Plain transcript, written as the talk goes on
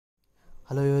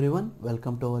Hello everyone,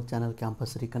 welcome to our channel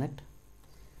Campus Reconnect.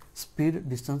 Speed,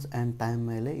 distance and time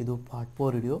ಮೇಲೆ ಇದು part 4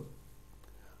 video.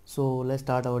 So let's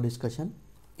start hour discussion.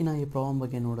 ಇನ್ನು ಈ problem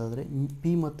ಬಗ್ಗೆ ನೋಡಿದ್ರೆ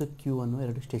P ಮತ್ತು ಕ್ಯೂ ಅನ್ನೋ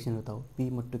ಎರಡು ಸ್ಟೇಷನ್ ಇರ್ತಾವೆ. ಪಿ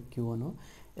ಮತ್ತು ಕ್ಯೂ ಅನ್ನೋ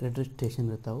ಎರಡು ಸ್ಟೇಷನ್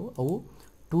ಇರ್ತಾವೆ. ಅವು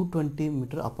 220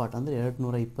 ಮೀಟರ್ ಅಪಾರ್ಟ್ ಅಂದರೆ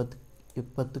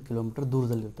 220 ಕಿಲೋಮೀಟರ್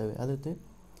ದೂರದಲ್ಲಿರ್ತವೆ. ಅದೇ ರೀತಿ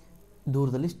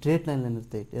ದೂರದಲ್ಲಿ ಸ್ಟ್ರೇಟ್ ಲೈನ್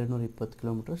ಇರ್ತೈತೆ. 220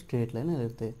 ಕಿಲೋಮೀಟರ್ ಸ್ಟ್ರೇಟ್ ಲೈನ್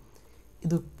ಇರ್ತೈತೆ.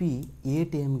 ಇದು P A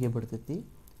T ಎಮ್ಗೆ ಬಿಡ್ತೈತಿ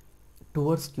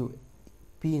towards Q.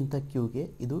 P ಇಂಥ ಕ್ಯೂಗೆ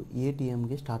ಇದು ಎ ಟಿ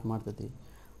ಎಮ್ಗೆ ಸ್ಟಾರ್ಟ್ ಮಾಡ್ತೈತಿ.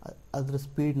 ಅದರ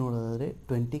ಸ್ಪೀಡ್ ನೋಡೋದಾದರೆ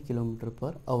 20 ಕಿಲೋಮೀಟರ್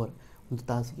ಪರ್ ಅವರ್, ಒಂದು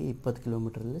ತಾಸಿಗೆ 20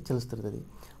 ಕಿಲೋಮೀಟ್ರಲ್ಲಿ ಚಲಿಸ್ತಿರ್ತೈತಿ.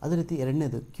 ಅದೇ ರೀತಿ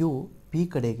ಎರಡನೇದು ಕ್ಯೂ ಪಿ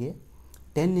ಕಡೆಗೆ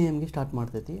 10 AM ಸ್ಟಾರ್ಟ್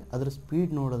ಮಾಡ್ತೈತಿ. ಅದರ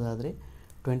ಸ್ಪೀಡ್ ನೋಡೋದಾದರೆ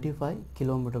 25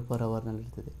 kilometre per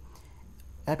ಅವರ್ನಲ್ಲಿರ್ತೈತಿ.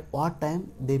 At what time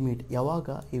they meet, ಯಾವಾಗ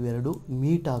ಇವೆರಡು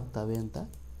ಮೀಟ್ ಆಗ್ತವೆ ಅಂತ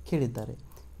ಕೇಳಿದ್ದಾರೆ.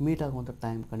 ಮೀಟ್ ಆಗುವಂಥ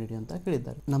ಟೈಮ್ ಕಂಡಿಡಿ ಅಂತ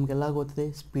ಕೇಳಿದ್ದಾರೆ. ನಮಗೆಲ್ಲ ಗೊತ್ತಿದೆ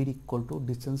speed equal to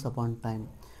distance upon time.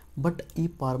 But ಈ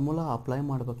ಫಾರ್ಮುಲಾ ಅಪ್ಲೈ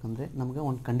ಮಾಡಬೇಕಂದ್ರೆ ನಮಗೆ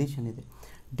ಒಂದು ಕಂಡೀಷನ್ ಇದೆ.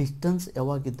 ಡಿಸ್ಟೆನ್ಸ್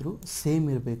ಯಾವಾಗಿದ್ದರೂ ಸೇಮ್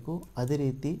ಇರಬೇಕು, ಅದೇ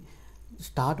ರೀತಿ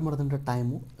ಸ್ಟಾರ್ಟ್ ಮಾಡಿದಂಥ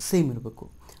ಟೈಮು ಸೇಮ್ ಇರಬೇಕು.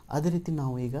 ಅದೇ ರೀತಿ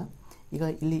ನಾವು ಈಗ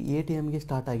ಇಲ್ಲಿ ಎ ಟಿ ಎಮ್ಗೆ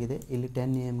ಸ್ಟಾರ್ಟ್ ಆಗಿದೆ, ಇಲ್ಲಿ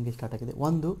 10 AM ಸ್ಟಾರ್ಟ್ ಆಗಿದೆ.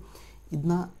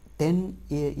 ಇದನ್ನ 10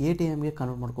 AM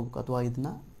ಕನ್ವರ್ಟ್ ಮಾಡ್ಕೋಬೇಕು, ಅಥವಾ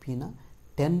ಇದನ್ನ ಪಿನ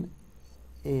 10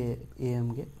 AM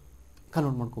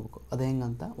ಕನ್ವರ್ಟ್ ಮಾಡ್ಕೋಬೇಕು. ಅದು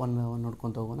ಹೆಂಗಂತ ಒನ್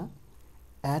ನೋಡ್ಕೊತ ಹೋಗೋಣ.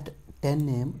 ಆ್ಯಟ್ 10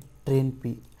 AM ಟ್ರೈನ್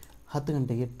ಪಿ, 10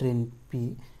 ಗಂಟೆಗೆ train P,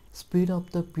 speed of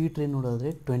the P train ನೋಡಿದ್ರೆ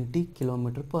 20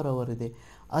 ಕಿಲೋಮೀಟರ್ ಪರ್ ಅವರ್ ಇದೆ.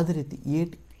 ಅದೇ ರೀತಿ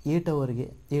 8 ಅವರ್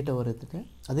ಇರ್ತದೆ.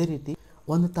 ಅದೇ ರೀತಿ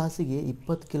ಒಂದು ತಾಸಿಗೆ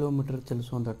 20 ಕಿಲೋಮೀಟರ್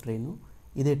ಚಲಿಸುವಂಥ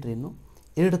ಇದೇ ಟ್ರೈನು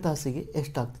 2 ತಾಸಿಗೆ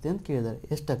ಎಷ್ಟಾಗ್ತದೆ ಅಂತ ಕೇಳಿದ್ದಾರೆ.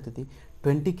 ಎಷ್ಟಾಗ್ತೈತಿ?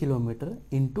 20 ಕಿಲೋಮೀಟರ್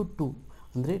ಇಂಟು 2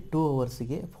 ಅಂದರೆ 2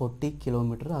 ಅವರ್ಸಿಗೆ 40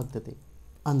 ಕಿಲೋಮೀಟರ್ ಆಗ್ತೈತಿ.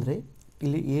 ಅಂದರೆ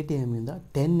ಇಲ್ಲಿ ಎ ಟಿ ಎಮ್ಮಿಂದ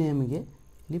 10 AMಗೆ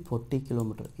ಇಲ್ಲಿ 40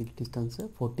 ಕಿಲೋಮೀಟರ್, ಇಲ್ಲಿ ಡಿಸ್ಟೆನ್ಸ್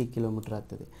 40 ಕಿಲೋಮೀಟರ್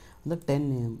ಆಗ್ತದೆ. ಅಂದರೆ 10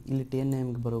 AM, ಇಲ್ಲಿ 10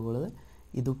 AMಗೆ ಬರೋಗಳೇ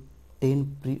ಇದು 10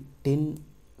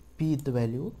 ಪಿ ಇತ್ತು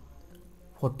ವ್ಯಾಲ್ಯೂ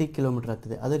 40 ಕಿಲೋಮೀಟರ್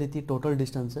ಆಗ್ತದೆ. ಅದೇ ರೀತಿ ಟೋಟಲ್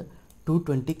ಡಿಸ್ಟೆನ್ಸ್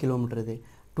 220 ಕಿಲೋಮೀಟರ್ ಇದೆ.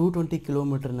 220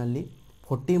 ಕಿಲೋಮೀಟರ್ನಲ್ಲಿ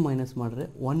 40 ಮೈನಸ್ ಮಾಡಿದ್ರೆ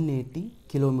 180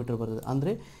 ಕಿಲೋಮೀಟರ್ ಬರ್ತದೆ.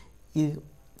 ಅಂದರೆ ಈ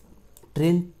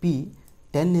ಟ್ರೈನ್ ಪಿ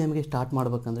 10 AMಗೆ ಸ್ಟಾರ್ಟ್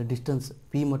ಮಾಡ್ಬೇಕಂದ್ರೆ ಡಿಸ್ಟೆನ್ಸ್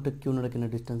ಪಿ ಮತ್ತು ಕ್ಯೂ ನಡಕಿನ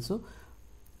ಡಿಸ್ಟೆನ್ಸು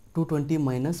 220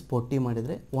 ಮೈನಸ್ 40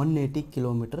 ಮಾಡಿದರೆ 180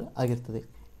 ಕಿಲೋಮೀಟರ್ ಆಗಿರ್ತದೆ.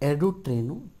 ಎರಡು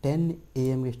ಟ್ರೈನು 10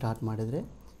 AMಗೆ ಸ್ಟಾರ್ಟ್ ಮಾಡಿದರೆ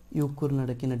ಇವಕ್ಕೂರ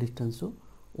ನಡಕಿನ ಡಿಸ್ಟೆನ್ಸು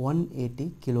 180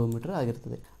 ಕಿಲೋಮೀಟರ್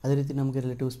ಆಗಿರ್ತದೆ. ಅದೇ ರೀತಿ ನಮಗೆ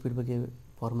ರಿಲೇಟಿವ್ ಸ್ಪೀಡ್ ಬಗ್ಗೆ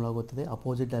ಫಾರ್ಮುಲಾ ಗೊತ್ತಿದೆ.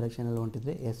 Opposite ಡೈರೆಕ್ಷನಲ್ಲಿ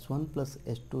ಹೊಂಟಿದ್ರೆ S1 plus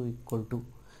S2 equal to,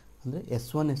 ಅಂದರೆ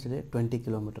S1 ಎಷ್ಟಿದೆ 20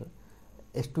 ಕಿಲೋಮೀಟರ್,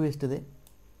 S2 ಎಷ್ಟಿದೆ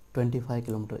 25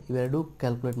 ಕಿಲೋಮೀಟರ್. ಇವೆರಡೂ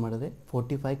ಕ್ಯಾಲ್ಕುಲೇಟ್ ಮಾಡಿದ್ರೆ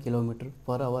 45 ಕಿಲೋಮೀಟರ್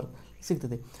ಪರ್ ಅವರ್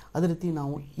ಸಿಗ್ತದೆ. ಅದೇ ರೀತಿ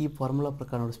ನಾವು ಈ ಫಾರ್ಮುಲಾ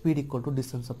ಪ್ರಕಾರ ನೋಡಿ, speed equal to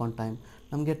distance upon time.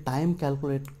 ನಮಗೆ ಟೈಮ್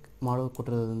ಕ್ಯಾಲ್ಕುಲೇಟ್ ಮಾಡೋ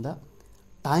ಕೊಟ್ಟಿರೋದ್ರಿಂದ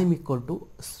time equal to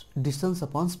distance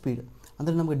upon speed.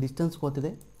 ಅಂದರೆ ನಮಗೆ ಡಿಸ್ಟೆನ್ಸ್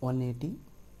ಗೊತ್ತಿದೆ 180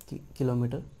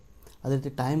 ಕಿಲೋಮೀಟರ್. ಅದೇ ರೀತಿ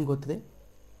ಟೈಮ್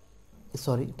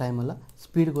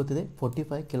ಸ್ಪೀಡ್ ಗೊತ್ತಿದೆ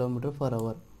 45 kilometre per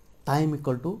hour. Time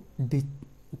equal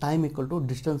to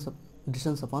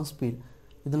distance upon speed.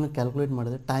 ಇದನ್ನು ಕ್ಯಾಲ್ಕುಲೇಟ್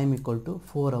ಮಾಡಿದ್ರೆ ಟೈಮ್ ಈಕ್ವಲ್ ಟು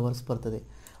 4 ಅವರ್ಸ್ ಬರ್ತದೆ.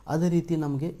 ಅದೇ ರೀತಿ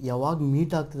ನಮಗೆ ಯಾವಾಗ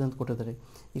ಮೀಟ್ ಆಗ್ತದೆ ಅಂತ ಕೊಟ್ಟಿದ್ದಾರೆ.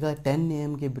 ಈಗ 10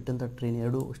 AMಗೆ ಬಿಟ್ಟಂಥ ಟ್ರೈನ್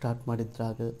ಎರಡು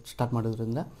ಸ್ಟಾರ್ಟ್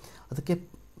ಮಾಡಿದ್ರಿಂದ ಅದಕ್ಕೆ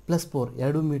 +4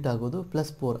 ಎರಡು ಮೀಟ್ ಆಗೋದು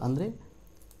 +4 ಅಂದರೆ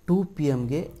 2 PM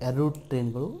ಎರಡು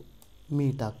ಟ್ರೈನ್ಗಳು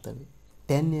ಮೀಟ್ ಆಗ್ತವೆ.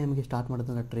 10 AMಗೆ ಸ್ಟಾರ್ಟ್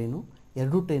ಮಾಡಿದಂಥ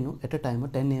ಎರಡು train at a time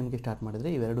 10 AMಗೆ start ಮಾಡಿದರೆ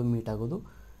ಇವೆರಡು ಮೀಟ್ ಆಗೋದು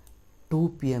 2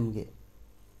 PMಗೆ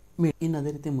ಮೀಟ್. ಇನ್ನು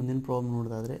ಅದೇ ರೀತಿ ಮುಂದಿನ ಪ್ರಾಬ್ಲಮ್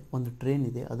ನೋಡೋದಾದರೆ ಒಂದು ಟ್ರೈನ್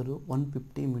ಇದೆ, ಅದರದ್ದು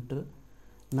 150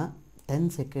 ಮೀಟರ್ನ 10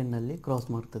 ಸೆಕೆಂಡ್ನಲ್ಲಿ ಕ್ರಾಸ್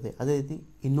ಮಾಡ್ತದೆ. ಅದೇ ರೀತಿ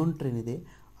ಇನ್ನೊಂದು ಟ್ರೈನ್ ಇದೆ,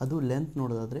 ಅದು ಲೆಂತ್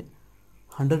ನೋಡೋದಾದರೆ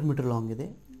 100 ಮೀಟರ್ ಲಾಂಗ್ ಇದೆ,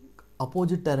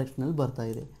 ಅಪೋಸಿಟ್ ಡೈರೆಕ್ಷನಲ್ಲಿ ಬರ್ತಾ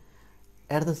ಇದೆ.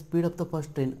 At the speed of the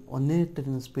first train, ಒಂದನೇ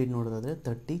ಟ್ರೈನ್ ಸ್ಪೀಡ್ ನೋಡೋದಾದರೆ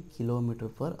 30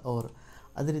 ಕಿಲೋಮೀಟರ್ ಪರ್ ಅವರ್.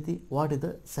 ಅದೇ ರೀತಿ what is the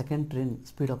second train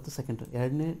speed of the second train,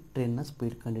 ಎರಡನೇ ಟ್ರೈನ್ನ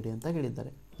ಸ್ಪೀಡ್ ಕಂಡಿಡಿ ಅಂತ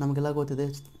ಹೇಳಿದ್ದಾರೆ. ನಮಗೆಲ್ಲ ಗೊತ್ತಿದೆ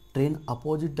ಟ್ರೈನ್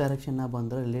ಅಪೋಸಿಟ್ ಡೈರೆಕ್ಷನ್ನ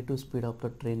ಬಂದರೆ relative speed of the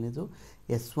train ಇದು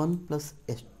S1 plus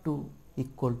S2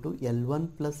 equal to L1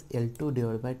 plus L2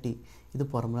 divide by T. ಇದು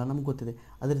ಫಾರ್ಮುಲಾ ನಮ್ಗೆ ಗೊತ್ತಿದೆ.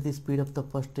 ಅದೇ ರೀತಿ speed of the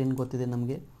first train ಗೊತ್ತಿದೆ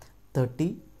ನಮಗೆ 30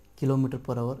 ಕಿಲೋಮೀಟರ್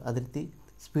ಪರ್ ಅವರ್. ಅದೇ ರೀತಿ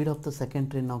speed of the second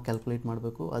train ನಾವು ಕ್ಯಾಲ್ಕುಲೇಟ್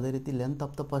ಮಾಡಬೇಕು. ಅದೇ ರೀತಿ length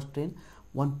of the first train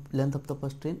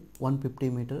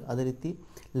 150 metre. ಅದೇ ರೀತಿ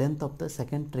length of the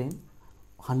second train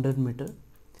 100 metre.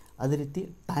 ಅದೇ ರೀತಿ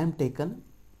ಟೈಮ್ ಟೇಕನ್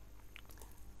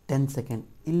 10 ಸೆಕೆಂಡ್.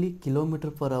 ಇಲ್ಲಿ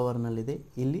ಕಿಲೋಮೀಟರ್ ಪರ್ ಅವರ್ನಲ್ಲಿದೆ,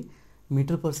 ಇಲ್ಲಿ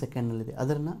ಮೀಟರ್ ಪರ್ ಸೆಕೆಂಡ್ನಲ್ಲಿದೆ.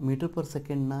 ಅದನ್ನು metre per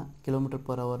ಸೆಕೆಂಡ್ನ kilometre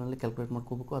per ಅವರ್ನಲ್ಲಿ calculate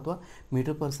ಮಾಡ್ಕೋಬೇಕು, ಅಥವಾ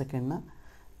metre per ಸೆಕೆಂಡ್ನ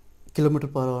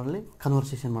kilometre per ಅವರ್ನಲ್ಲಿ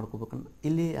conversation ಮಾಡ್ಕೋಬೇಕು.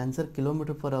 ಇಲ್ಲಿ ಆನ್ಸರ್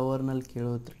ಕಿಲೋಮೀಟರ್ ಪರ್ ಅವರ್ನಲ್ಲಿ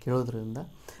ಕೇಳೋದ್ರಿಂದ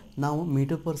ನಾವು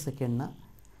metre per ಸೆಕೆಂಡ್ನ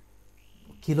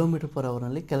kilometre per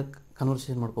ಅವರ್ನಲ್ಲಿ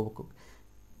conversation ಮಾಡ್ಕೋಬೇಕು.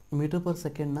 Metre per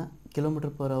ಸೆಕೆಂಡ್ನ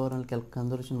kilometre per ಅವರ್ನಲ್ಲಿ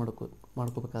conversion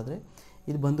ಮಾಡ್ಕೋಬೇಕಾದ್ರೆ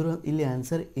ಇದು ಬಂದಿರೋ ಇಲ್ಲಿ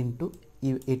ಆನ್ಸರ್ ಇಂಟು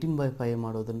ಈ 18/5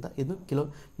 ಮಾಡೋದ್ರಿಂದ ಇದು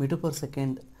metre per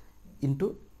second into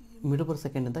metre per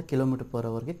second ಅಂತ ಕಿಲೋಮೀಟರ್ ಪರ್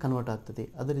ಅವರ್ಗೆ ಕನ್ವರ್ಟ್ ಆಗ್ತದೆ.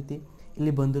 ಅದೇ ರೀತಿ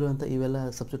ಇಲ್ಲಿ ಬಂದಿರುವಂಥ ಇವೆಲ್ಲ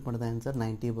ಸಬ್ಸ್ಟಿಟ್ಯೂಟ್ ಮಾಡಿದ ಆನ್ಸರ್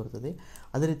 90 ಬರ್ತದೆ.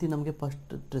 ಅದೇ ರೀತಿ ನಮಗೆ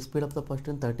first speed of the first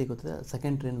train 30 ಗೊತ್ತಿದೆ,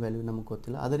 ಸೆಕೆಂಡ್ ಟ್ರೈನ್ ವ್ಯಾಲ್ಯೂ ನಮಗೆ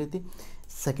ಗೊತ್ತಿಲ್ಲ. ಅದೇ ರೀತಿ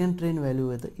ಸೆಕೆಂಡ್ ಟ್ರೈನ್ ವ್ಯಾಲ್ಯೂ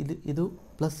ಇದೆ, ಇದು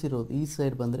ಪ್ಲಸ್ ಇರೋದು ಈ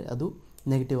ಸೈಡ್ ಬಂದರೆ ಅದು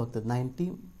ನೆಗೆಟಿವ್ ಆಗ್ತದೆ. 90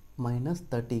 -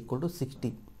 30 =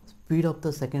 60. Speed of the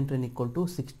second train =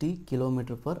 60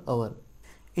 km/h.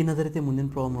 ಇನ್ನು ಅದೇ ರೀತಿ ಮುಂದಿನ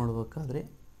ಪ್ರಾಬ್ಲಮ್ ನೋಡಬೇಕಾದ್ರೆ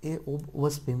ಒಬ್ಬ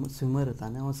ಸ್ವಿಮ್ಮರ್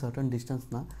ಇರ್ತಾನೆ, ಅವನು ಸರ್ಟನ್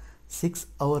ಡಿಸ್ಟೆನ್ಸ್ನ 6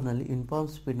 ಅವರ್ನಲ್ಲಿ ಯೂನಿಫಾರ್ಮ್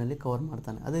ಸ್ಪೀಡ್ನಲ್ಲಿ ಕವರ್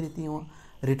ಮಾಡ್ತಾನೆ. ಅದೇ ರೀತಿ ಅವ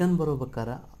ರಿಟರ್ನ್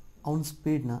ಬರೋಬೇಕಾದ್ರೆ ಅವನ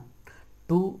ಸ್ಪೀಡ್ನ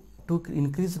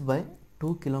increased by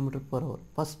 2 km/h.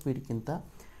 First ಸ್ಪೀಡ್ಗಿಂತ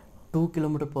 2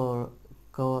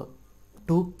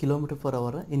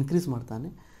 km/h increase ಮಾಡ್ತಾನೆ.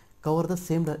 Cover the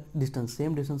same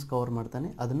distance cover ಮಾಡ್ತಾನೆ.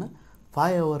 ಅದನ್ನು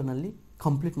 5 ಅವರ್ನಲ್ಲಿ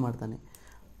ಕಂಪ್ಲೀಟ್ ಮಾಡ್ತಾನೆ.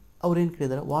 ಅವ್ರೇನು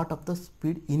ಕೇಳಿದ್ದಾರೆ, what of the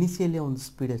speed initially ಒಂದು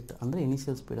ಸ್ಪೀಡ್ ಎಷ್ಟು ಅಂದರೆ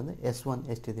ಇನಿಷಿಯಲ್ ಸ್ಪೀಡ್ ಅಂದರೆ S1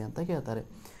 ಎಷ್ಟಿದೆ ಅಂತ ಕೇಳ್ತಾರೆ.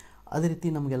 ಅದೇ ರೀತಿ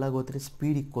ನಮಗೆಲ್ಲ ಗೊತ್ತಿದೆ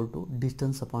ಸ್ಪೀಡ್ =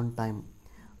 ಡಿಸ್ಟೆನ್ಸ್ ಅಪಾನ್ ಟೈಮ್.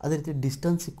 ಅದೇ ರೀತಿ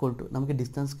ಡಿಸ್ಟೆನ್ಸ್ ನಮಗೆ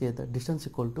ಡಿಸ್ಟೆನ್ಸ್ ಕೇಳ್ತಾರೆ, ಡಿಸ್ಟೆನ್ಸ್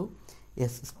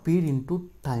 = ಸ್ಪೀಡ್ ಇಂಟು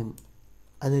ಟೈಮ್.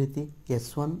 ಅದೇ ರೀತಿ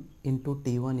S1 ×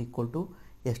 T1 =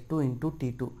 S2 ×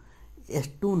 T2.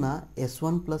 S2ನ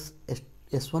S1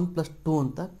 + 2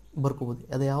 ಅಂತ ಬರ್ಕೋಬೋದು.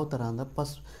 ಅದು ಯಾವ ಥರ ಅಂದರೆ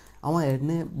ಫಸ್ಟ್ ಅವ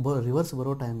ಎರಡನೇ ರಿವರ್ಸ್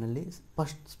ಬರೋ ಟೈಮ್ನಲ್ಲಿ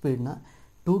ಫಸ್ಟ್ ಸ್ಪೀಡ್ನ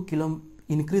 2 km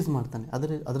ಇನ್ಕ್ರೀಸ್ ಮಾಡ್ತಾನೆ.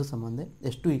 ಅದರ ಸಂಬಂಧ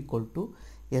S2 =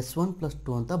 S1 +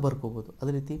 2 ಅಂತ ಬರ್ಕೋಬೋದು.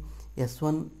 ಅದೇ ರೀತಿ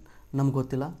S1 ನಮ್ಗೆ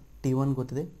ಗೊತ್ತಿಲ್ಲ, T1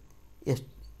 ಗೊತ್ತಿದೆ,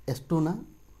 S2ನ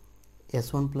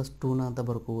S1 + 2 ಅಂತ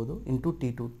ಬರ್ಕೋಬೋದು ಇಂಟು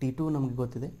T2 ನಮಗೆ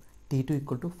ಗೊತ್ತಿದೆ, T2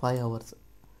 = 5 ಅವರ್ಸ್.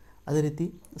 ಅದೇ ರೀತಿ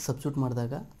ಸಬ್ಸ್ಟಿಟ್ಯೂಟ್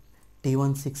ಮಾಡಿದಾಗ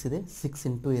T1 6 ಇದೆ, 6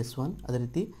 × S1. ಅದೇ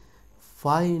ರೀತಿ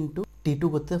 5 × T2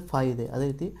 ಗೊತ್ತಿದೆ, 5 ಇದೆ. ಅದೇ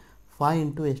ರೀತಿ 5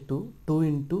 × S2, 2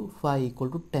 × 5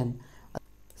 = 10.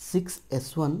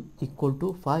 6S1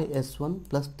 = 5S1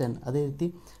 + 10. ಅದೇ ರೀತಿ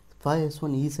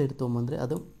 5S1 ಈ ಸೈಡ್ ತೊಗೊಂಬಂದರೆ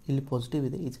ಅದು ಇಲ್ಲಿ ಪಾಸಿಟಿವ್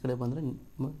ಇದೆ, ಈಚೆ ಕಡೆ ಬಂದರೆ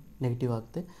ನೆಗೆಟಿವ್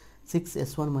ಆಗುತ್ತೆ.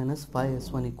 6S1 -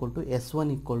 5S1 = S1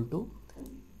 =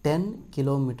 10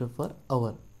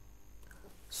 km/h.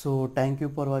 So thank you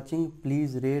for watching.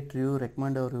 Please rate, review,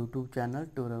 recommend our YouTube channel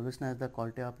to revolutionize the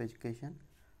quality of education.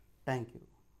 Thank you.